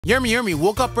Yermy Yermy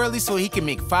woke up early so he can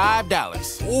make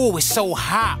 $5. Ooh, it's so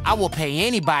hot. I will pay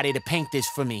anybody to paint this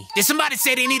for me. Did somebody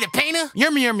say they need a painter?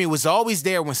 Yermy Yermy was always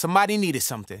there when somebody needed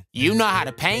something. You know how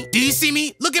to paint? Do you see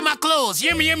me? Look at my clothes.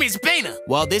 Yermy Yermy's a painter.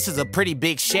 Well, this is a pretty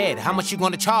big shed. How much you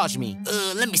gonna charge me?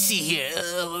 Let me see here.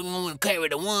 I'm gonna carry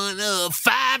the one, $5.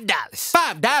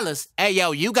 $5? Hey,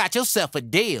 yo, you got yourself a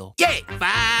deal. Yeah,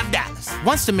 $5.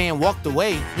 Once the man walked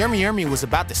away, Yermy Yermy was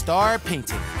about to start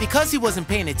painting. Because he wasn't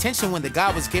paying attention when the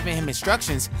guy was giving him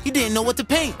instructions, he didn't know what to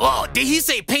paint. Oh, did he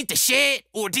say paint the shed?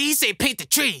 Or did he say paint the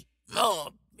tree? Oh,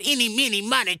 eeny, meeny,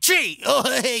 miny, tree. Oh,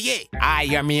 yeah. Alright,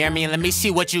 Yermy Yermy, let me see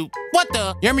what you... What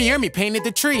the? Yermy Yermy painted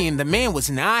the tree and the man was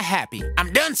not happy.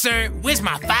 I'm done, sir. Where's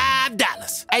my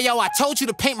 $5? Hey, yo, I told you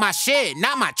to paint my shed,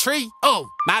 not my tree. Oh,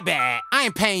 my bad. I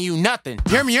ain't paying you nothing.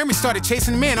 Yermy Yermy started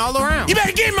chasing the man all around. You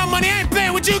better give me my money. I ain't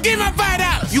paying with you. Give me my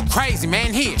 $5. You crazy,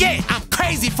 man. Here. Yeah, I'm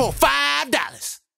crazy for $5.